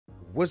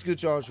What's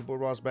good, y'all? It's your boy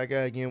Ross back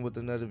at again with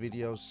another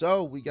video.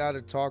 So we got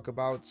to talk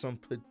about some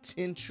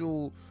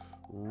potential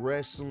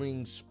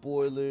wrestling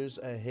spoilers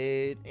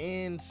ahead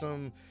and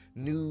some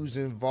news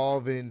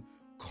involving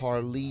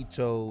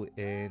Carlito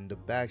and the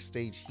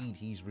backstage heat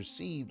he's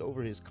received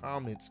over his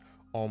comments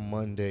on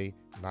Monday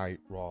Night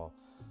Raw.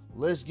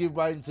 Let's get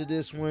right into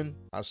this one.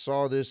 I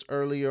saw this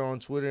earlier on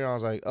Twitter. I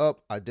was like,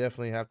 I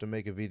definitely have to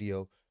make a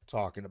video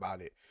talking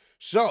about it.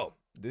 So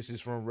this is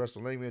from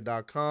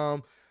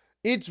WrestleMania.com.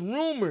 It's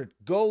rumored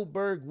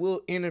Goldberg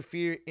will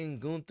interfere in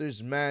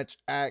Gunther's match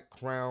at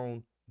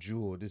Crown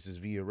Jewel. This is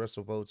via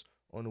WrestleVotes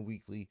on the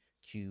weekly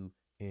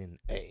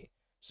Q&A.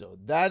 So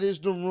that is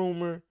the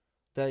rumor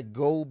that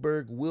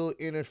Goldberg will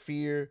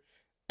interfere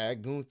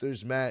at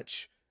Gunther's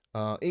match,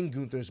 in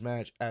Gunther's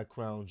match at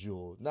Crown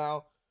Jewel.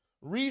 Now,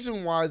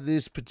 reason why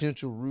this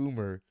potential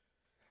rumor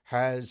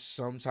has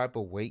some type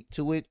of weight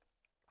to it,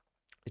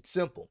 it's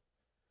simple.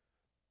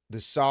 The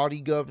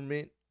Saudi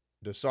government,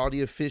 the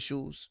Saudi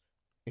officials,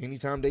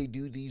 anytime they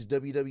do these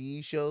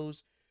WWE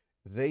shows,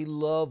 they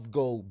love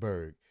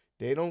Goldberg.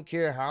 They don't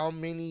care how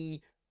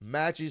many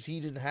matches he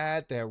done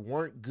had that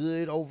weren't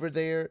good over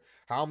there,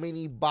 how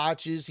many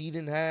botches he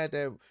done had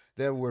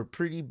that were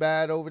pretty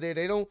bad over there.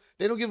 They don't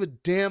give a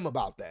damn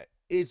about that.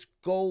 It's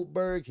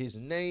Goldberg. His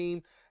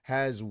name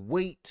has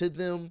weight to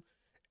them,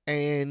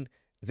 and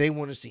they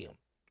want to see him.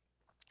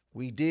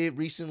 We did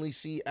recently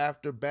see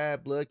after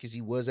Bad Blood, because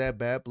he was at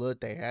Bad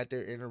Blood, they had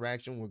their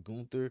interaction where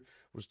Gunther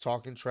was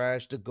talking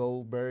trash to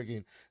Goldberg,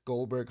 and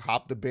Goldberg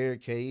hopped the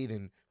barricade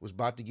and was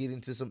about to get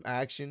into some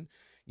action.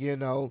 You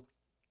know,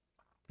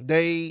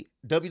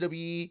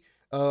 WWE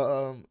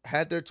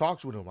had their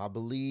talks with him. I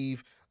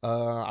believe,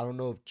 I don't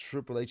know if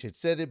Triple H had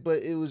said it,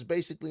 but it was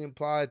basically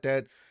implied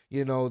that,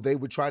 you know, they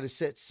would try to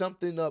set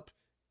something up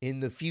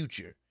in the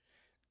future.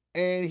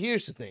 And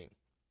here's the thing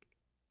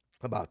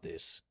about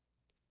this.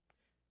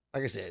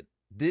 Like I said,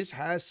 this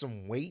has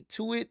some weight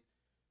to it,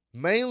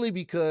 mainly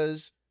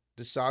because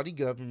the Saudi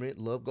government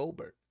love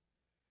Goldberg.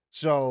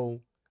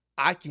 So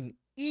I can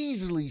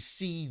easily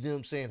see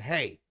them saying,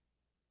 hey,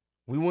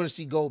 we want to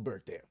see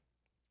Goldberg there.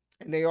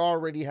 And they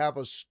already have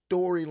a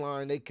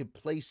storyline they could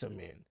place him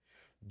in.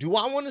 Do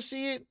I want to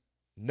see it?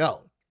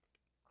 No,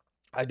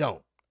 I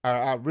don't.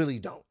 I really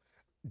don't.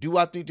 Do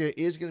I think there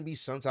is going to be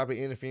some type of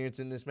interference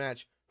in this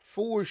match?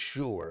 For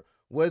sure.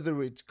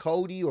 Whether it's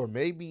Cody or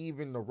maybe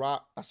even The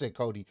Rock. I said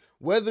Cody.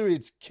 Whether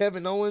it's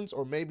Kevin Owens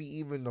or maybe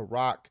even The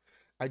Rock,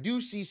 I do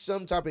see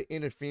some type of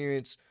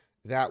interference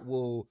that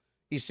will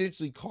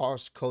essentially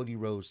cost Cody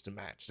Rhodes the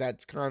match.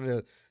 That's kind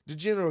of the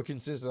general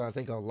consensus, I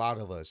think, a lot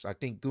of us. I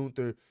think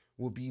Gunther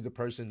will be the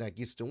person that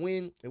gets the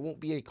win. It won't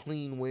be a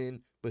clean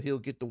win, but he'll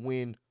get the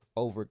win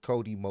over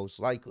Cody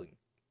most likely.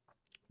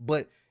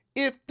 But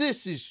if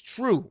this is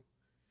true,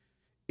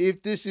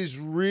 if this is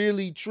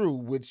really true,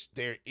 which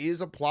there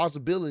is a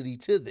plausibility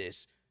to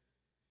this,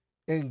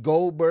 and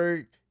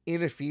Goldberg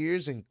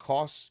interferes and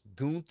costs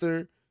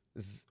Gunther,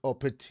 or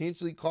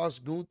potentially costs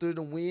Gunther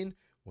the win,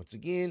 once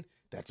again,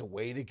 that's a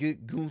way to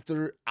get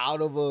Gunther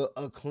out of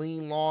a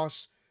clean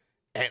loss.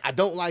 And I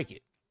don't like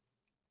it.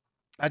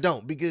 I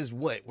don't, because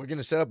what? We're going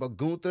to set up a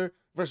Gunther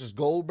versus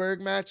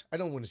Goldberg match? I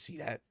don't want to see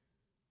that.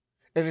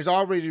 And it's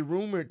already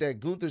rumored that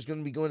Gunther's going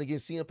to be going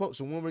against CM Punk,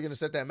 so when we're going to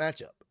set that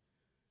match up?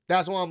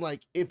 That's why I'm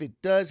like, if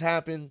it does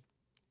happen,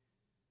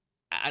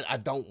 I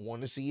don't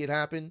want to see it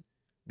happen,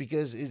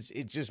 because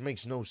it just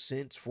makes no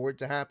sense for it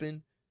to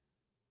happen.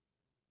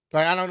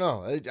 Like, I don't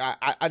know.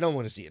 I don't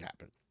want to see it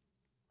happen.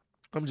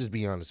 I'm just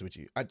being honest with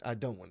you. I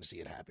don't want to see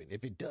it happen.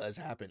 If it does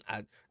happen,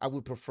 I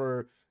would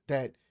prefer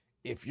that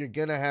if you're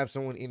going to have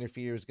someone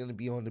interfere, it's going to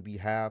be on the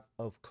behalf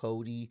of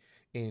Cody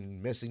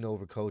and messing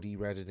over Cody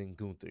rather than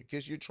Gunther,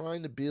 because you're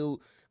trying to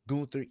build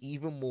Gunther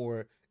even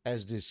more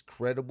as this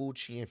credible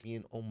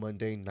champion on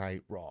Monday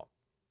Night Raw.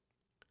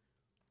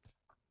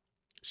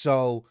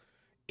 So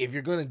if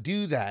you're going to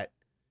do that,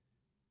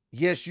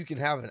 yes, you can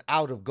have an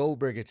out of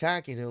Goldberg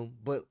attacking him,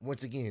 but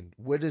once again,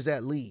 where does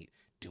that lead?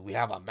 Do we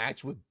have a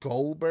match with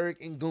Goldberg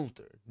and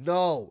Gunther?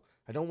 No,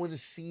 I don't want to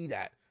see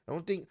that. I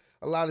don't think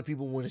a lot of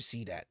people want to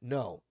see that.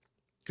 No,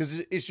 because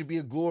it should be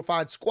a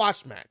glorified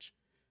squash match.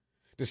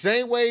 The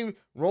same way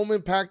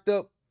Roman packed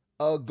up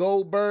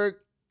Goldberg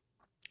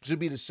should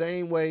be the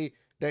same way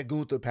that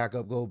Gunther pack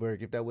up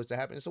Goldberg if that was to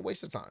happen. It's a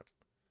waste of time.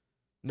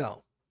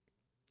 No.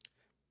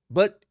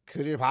 But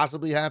could it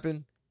possibly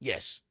happen?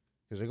 Yes,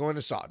 because they're going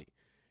to Saudi.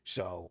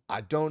 So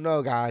I don't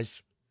know,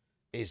 guys.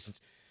 It's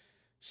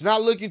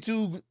not looking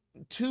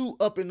too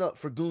up and up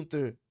for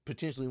Gunther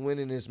potentially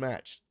winning this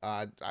match.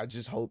 I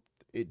just hope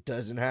it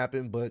doesn't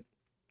happen, but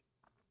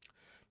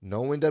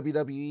knowing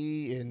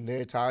WWE and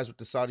their ties with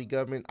the Saudi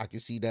government, I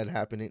can see that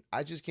happening.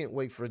 I just can't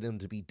wait for them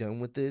to be done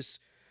with this,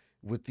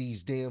 with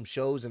these damn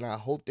shows, and I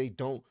hope they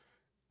don't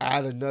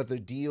add another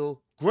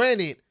deal.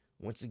 Granted,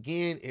 once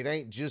again, it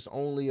ain't just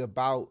only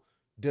about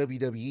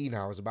WWE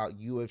now. It's about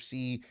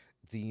UFC,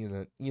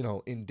 the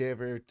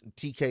Endeavor,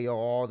 TKO,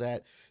 all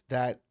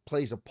that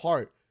plays a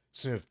part.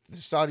 So if the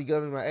Saudi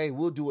government, like, hey,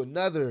 we'll do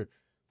another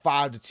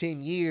 5 to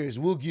 10 years,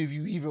 we'll give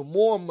you even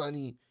more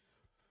money,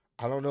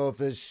 I don't know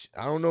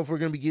if we're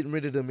gonna be getting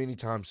rid of them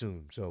anytime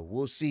soon. So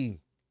we'll see.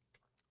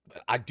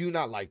 But I do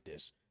not like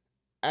this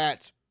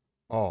at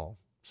all.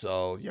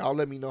 So y'all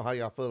let me know how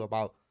y'all feel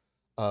about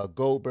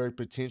Goldberg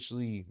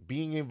potentially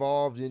being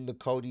involved in the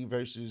Cody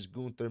versus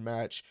Gunther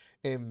match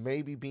and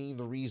maybe being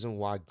the reason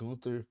why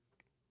Gunther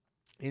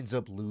ends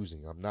up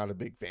losing. I'm not a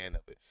big fan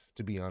of it,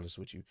 to be honest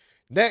with you.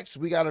 Next,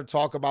 we got to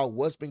talk about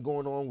what's been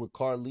going on with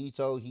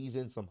Carlito. He's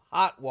in some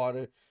hot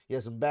water. He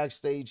has some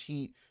backstage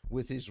heat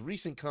with his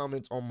recent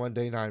comments on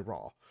Monday Night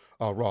Raw.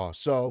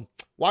 So,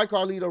 why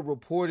Carlito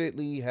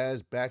reportedly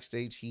has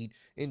backstage heat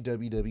in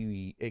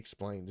WWE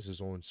explained. This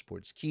is on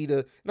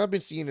Sportskeeda, and I've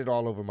been seeing it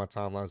all over my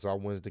timeline, so I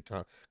wanted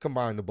to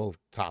combine the both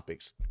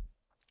topics.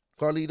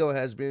 Carlito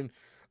has been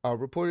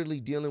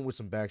reportedly dealing with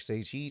some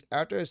backstage heat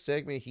after a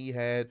segment he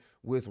had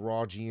with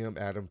Raw GM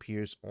Adam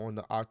Pearce on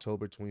the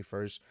October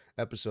 21st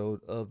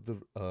episode of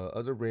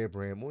the Red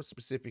Brand. More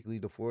specifically,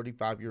 the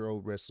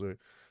 45-year-old wrestler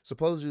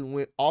supposedly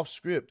went off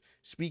script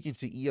speaking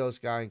to Io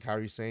Sky and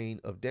Kairi Sane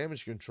of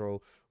Damage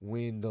Control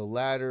when the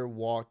latter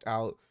walked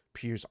out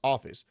Pearce's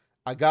office.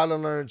 I gotta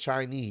learn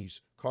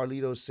Chinese,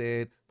 Carlito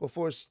said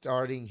before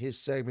starting his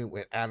segment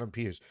with Adam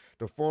Pearce.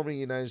 The former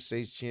United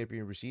States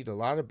champion received a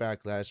lot of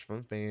backlash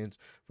from fans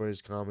for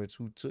his comments,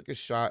 who took a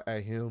shot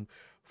at him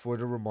for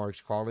the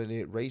remarks, calling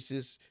it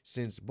racist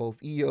since both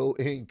Io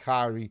and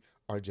Kairi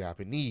are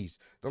Japanese.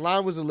 The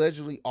line was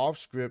allegedly off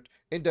script,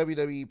 and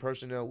WWE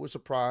personnel were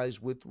surprised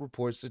with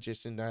reports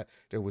suggesting that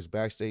there was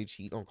backstage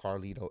heat on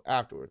Carlito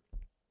afterward.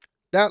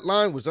 That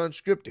line was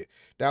unscripted.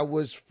 That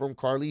was from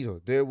Carlito.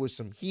 There was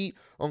some heat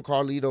on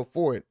Carlito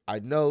for it. I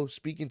know,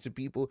 speaking to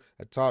people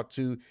I talked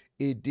to,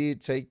 it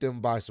did take them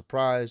by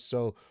surprise.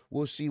 So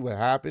we'll see what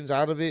happens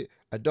out of it.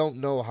 I don't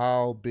know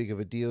how big of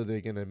a deal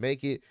they're going to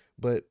make it,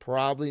 but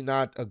probably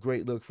not a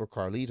great look for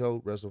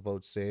Carlito,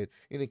 WrestleVote said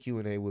in a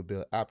Q&A with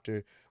Bill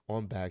Apter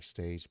on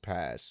Backstage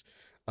Pass.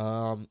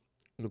 The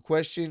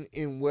question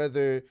in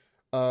whether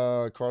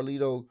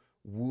Carlito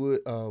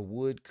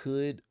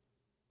could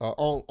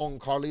on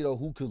Carlito,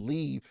 who could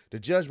leave the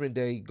Judgment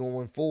Day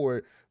going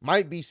forward,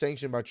 might be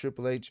sanctioned by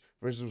Triple H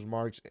versus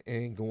Marks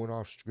and going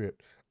off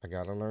script. I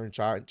gotta learn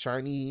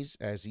Chinese,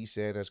 as he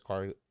said, as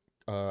Io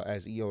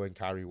and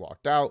Kairi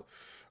walked out.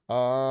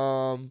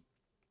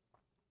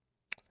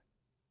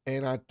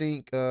 And I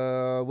think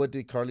what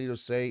did Carlito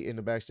say in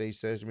the backstage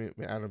segment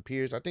with Adam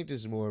Pearce? I think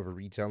this is more of a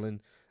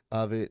retelling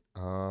of it.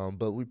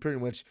 But we pretty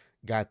much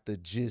got the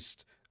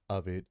gist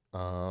of it.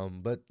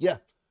 But yeah,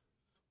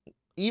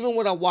 even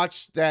when I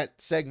watched that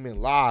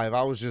segment live,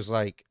 I was just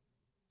like,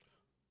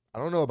 I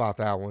don't know about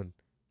that one.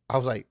 I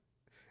was like,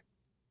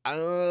 I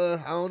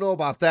don't know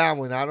about that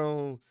one. I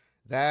don't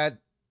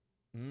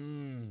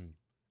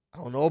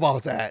know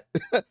about that.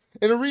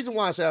 And the reason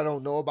why I say I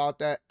don't know about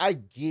that, I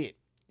get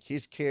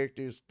his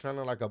character's kind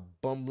of like a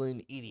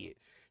bumbling idiot.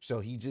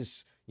 So he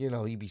just,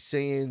 he be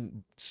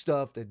saying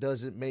stuff that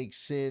doesn't make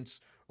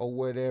sense or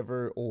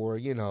whatever, or,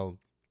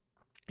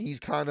 he's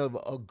kind of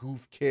a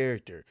goof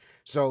character.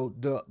 So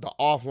the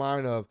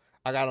offline of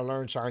I gotta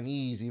learn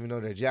Chinese even though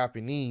they're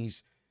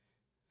Japanese,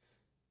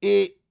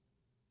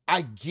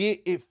 I get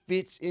it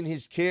fits in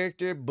his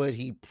character, but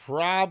he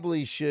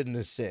probably shouldn't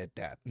have said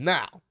that.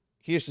 Now,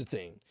 here's the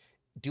thing.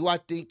 Do I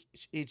think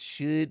it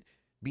should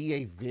be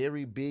a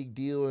very big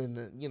deal and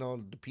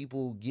the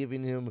people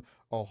giving him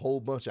a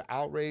whole bunch of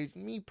outrage?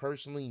 Me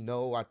personally,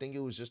 no. I think it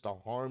was just a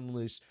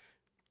harmless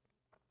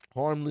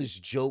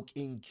joke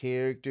in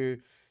character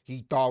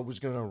he thought was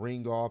going to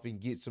ring off and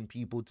get some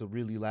people to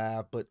really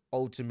laugh, but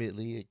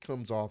ultimately it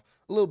comes off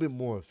a little bit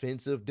more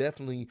offensive,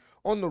 definitely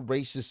on the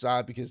racist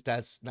side, because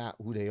that's not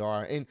who they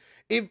are. And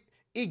if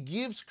it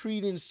gives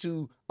credence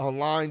to a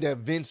line that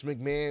Vince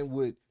McMahon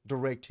would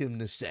direct him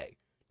to say,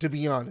 to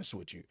be honest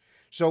with you.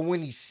 So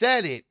when he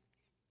said it,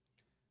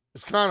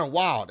 it's kind of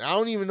wild. I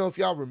don't even know if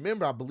y'all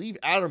remember. I believe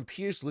Adam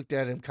Pearce looked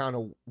at him kind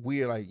of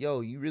weird, like,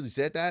 yo, you really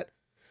said that?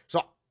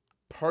 So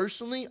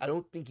personally, I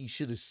don't think he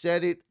should have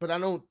said it, but I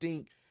don't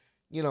think,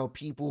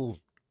 people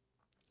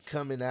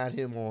coming at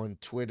him on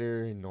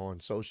Twitter and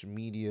on social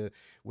media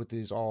with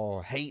this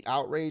all hate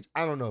outrage,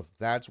 I don't know if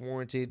that's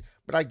warranted,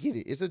 but I get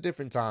it. It's a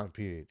different time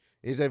period.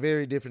 It's a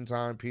very different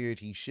time period.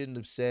 He shouldn't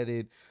have said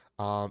it,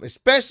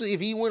 especially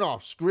if he went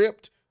off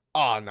script.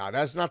 Oh, no,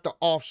 that's not the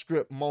off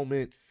script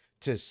moment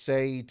to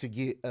say to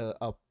get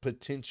a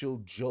potential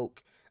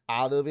joke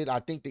out of it. I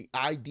think the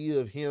idea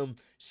of him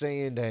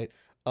saying that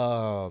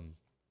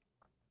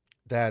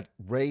that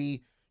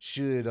Ray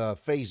should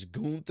face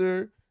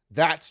Gunther,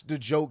 that's the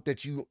joke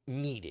that you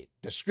needed.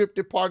 The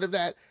scripted part of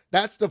that,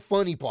 that's the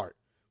funny part.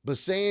 But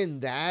saying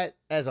that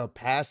as a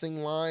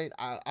passing line,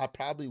 I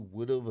probably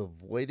would have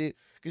avoided,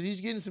 because he's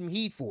getting some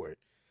heat for it.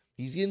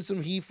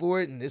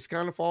 And this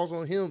kind of falls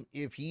on him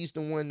if he's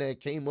the one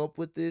that came up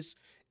with this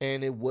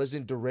and it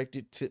wasn't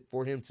directed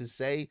for him to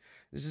say.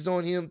 This is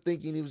on him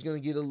thinking he was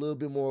going to get a little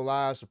bit more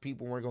live so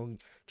people weren't going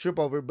to trip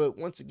over. But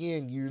once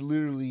again, you're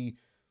literally,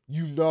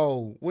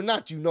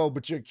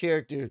 but your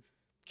character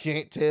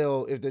can't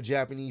tell if they're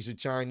Japanese or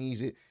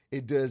Chinese.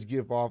 It does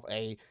give off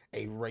a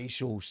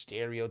racial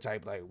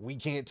stereotype. Like, we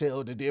can't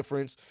tell the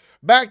difference.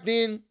 Back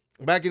then,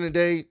 back in the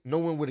day, no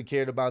one would have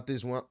cared about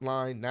this one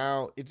line.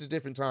 Now it's a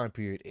different time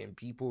period, and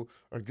people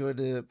are going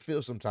to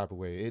feel some type of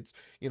way. It's,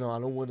 I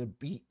don't want to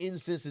be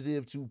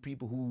insensitive to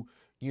people who,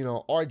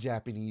 are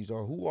Japanese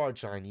or who are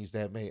Chinese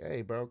that may,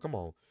 hey, bro, come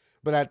on.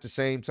 But at the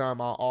same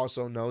time, I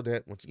also know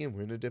that, once again,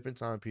 we're in a different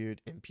time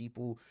period, and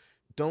people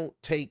don't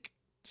take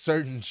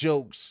certain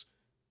jokes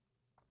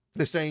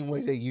the same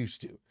way they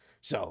used to.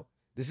 So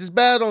this is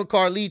bad on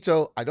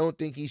Carlito. I don't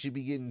think he should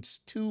be getting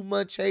too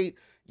much hate.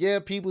 Yeah,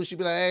 people should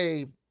be like,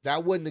 hey,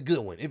 that wasn't a good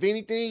one. If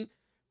anything,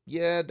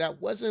 yeah, that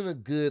wasn't a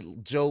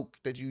good joke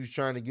that you was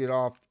trying to get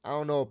off. I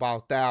don't know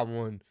about that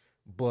one.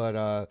 But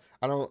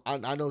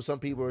I know some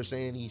people are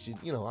saying he should,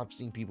 I've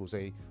seen people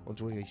say on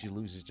Twitter he should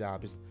lose his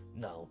job. It's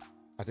no.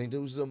 I think there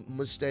was a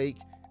mistake.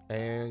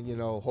 And,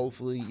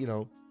 hopefully,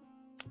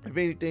 if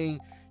anything,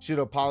 should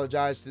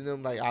apologize to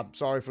them. Like, I'm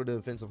sorry for the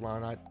offensive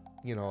line.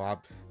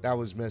 That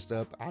was messed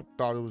up. I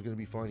thought it was gonna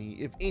be funny.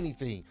 If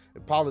anything,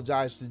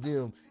 apologize to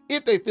them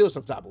if they feel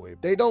some type of way.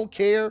 If they don't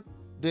care,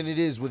 then it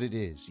is what it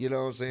is. You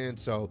know what I'm saying?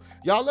 So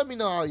y'all let me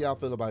know how y'all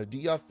feel about it. Do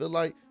y'all feel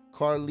like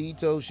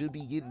Carlito should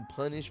be getting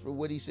punished for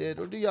what he said,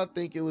 or do y'all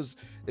think it was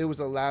a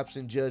lapse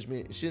in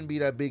judgment? It shouldn't be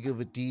that big of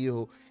a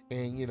deal.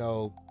 And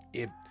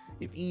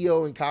if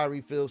EO and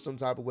Kyrie feel some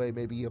type of way,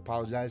 maybe he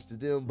apologize to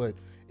them, but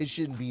it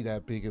shouldn't be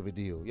that big of a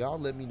deal. Y'all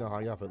let me know how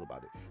y'all feel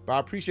about it. But I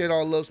appreciate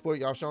all the love, support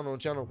y'all showing on the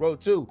channel.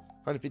 Road to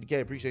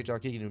 150K. Appreciate y'all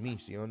kicking with me.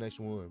 See you on the next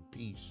one.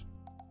 Peace.